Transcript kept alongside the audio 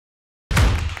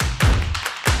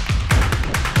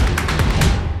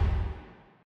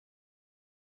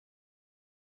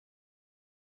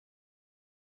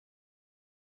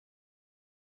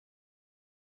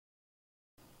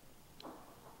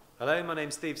Hello, my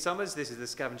name's Steve Summers. This is the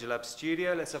Scavenger Lab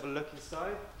studio. Let's have a look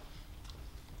inside.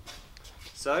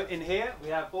 So in here we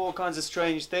have all kinds of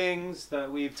strange things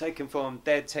that we've taken from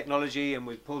dead technology and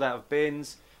we've pulled out of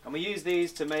bins, and we use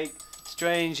these to make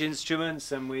strange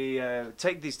instruments, and we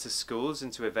take these to schools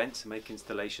and to events and make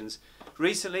installations.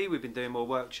 Recently we've been doing more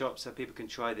workshops so people can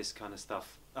try this kind of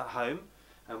stuff at home,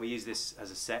 and we use this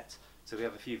as a set. So we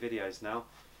have a few videos now.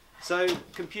 So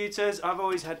computers, I've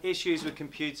always had issues with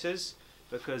computers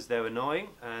because they're annoying,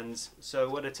 and so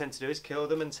what I tend to do is kill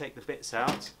them and take the bits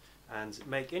out and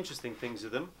make interesting things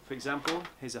with them. For example,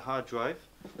 here's a hard drive,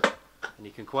 and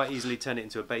you can quite easily turn it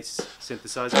into a bass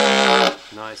synthesizer.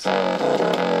 Nice.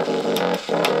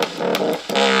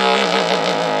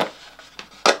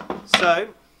 So,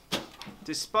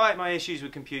 despite my issues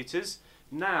with computers,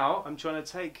 now I'm trying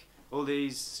to take all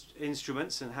these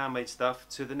instruments and handmade stuff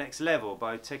to the next level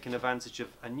by taking advantage of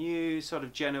a new sort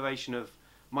of generation of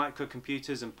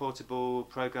microcomputers and portable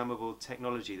programmable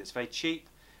technology that's very cheap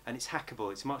and it's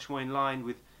hackable. It's much more in line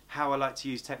with how I like to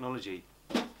use technology.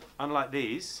 Unlike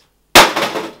these,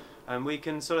 and we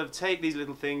can sort of take these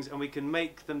little things and we can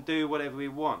make them do whatever we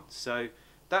want. So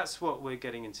that's what we're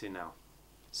getting into now.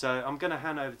 So I'm going to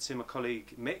hand over to my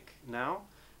colleague Mick now,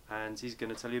 and he's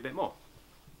going to tell you a bit more.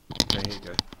 There you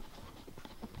go.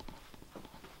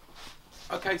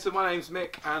 Okay, so my name's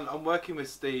Mick and I'm working with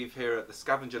Steve here at the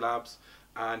Scavenger Labs,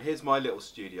 and here's my little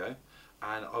studio,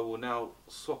 and I will now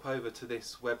swap over to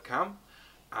this webcam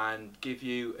and give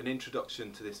you an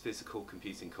introduction to this physical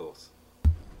computing course.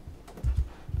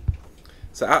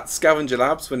 So at Scavenger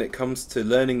Labs, when it comes to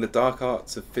learning the dark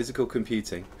arts of physical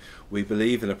computing, we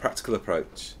believe in a practical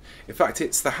approach. In fact,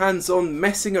 it's the hands-on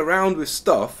messing around with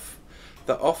stuff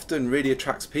that often really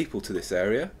attracts people to this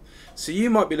area. So you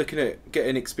might be looking at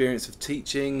getting experience of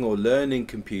teaching or learning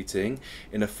computing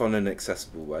in a fun and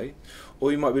accessible way,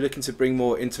 or you might be looking to bring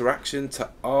more interaction to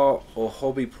art or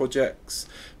hobby projects.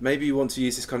 Maybe you want to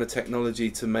use this kind of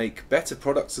technology to make better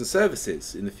products and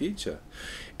services in the future.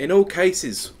 In all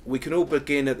cases, we can all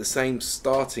begin at the same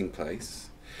starting place,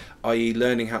 i.e.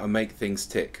 learning how to make things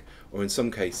tick, or in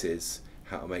some cases,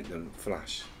 how to make them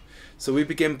flash. So we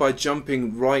begin by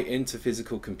jumping right into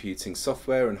physical computing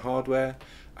software and hardware,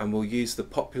 and we'll use the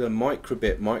popular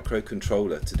micro:bit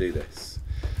microcontroller to do this.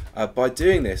 By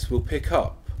doing this, we'll pick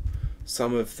up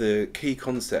some of the key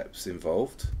concepts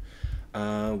involved.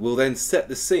 We'll then set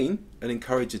the scene and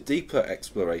encourage a deeper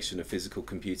exploration of physical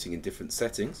computing in different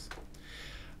settings.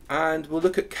 And we'll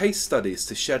look at case studies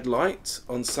to shed light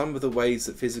on some of the ways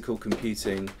that physical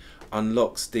computing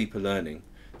unlocks deeper learning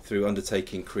through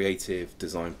undertaking creative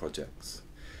design projects.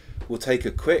 We'll take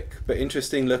a quick but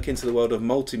interesting look into the world of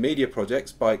multimedia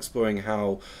projects by exploring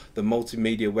how the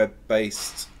multimedia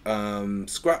web-based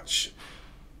Scratch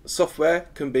software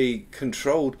can be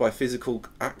controlled by physical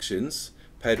actions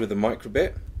paired with a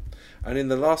micro:bit. And in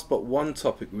the last but one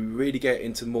topic, we really get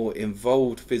into more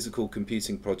involved physical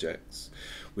computing projects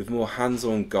with more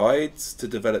hands-on guides to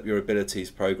develop your abilities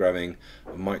programming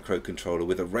a microcontroller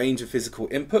with a range of physical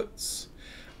inputs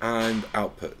and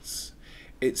outputs.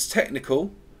 It's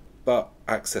technical but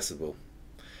accessible.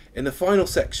 In the final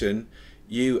section,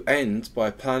 you end by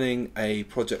planning a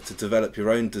project to develop your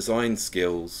own design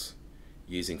skills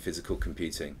using physical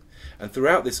computing. And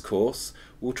throughout this course,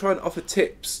 we'll try and offer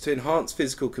tips to enhance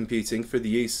physical computing through the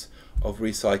use of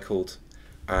recycled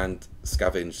and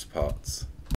scavenged parts.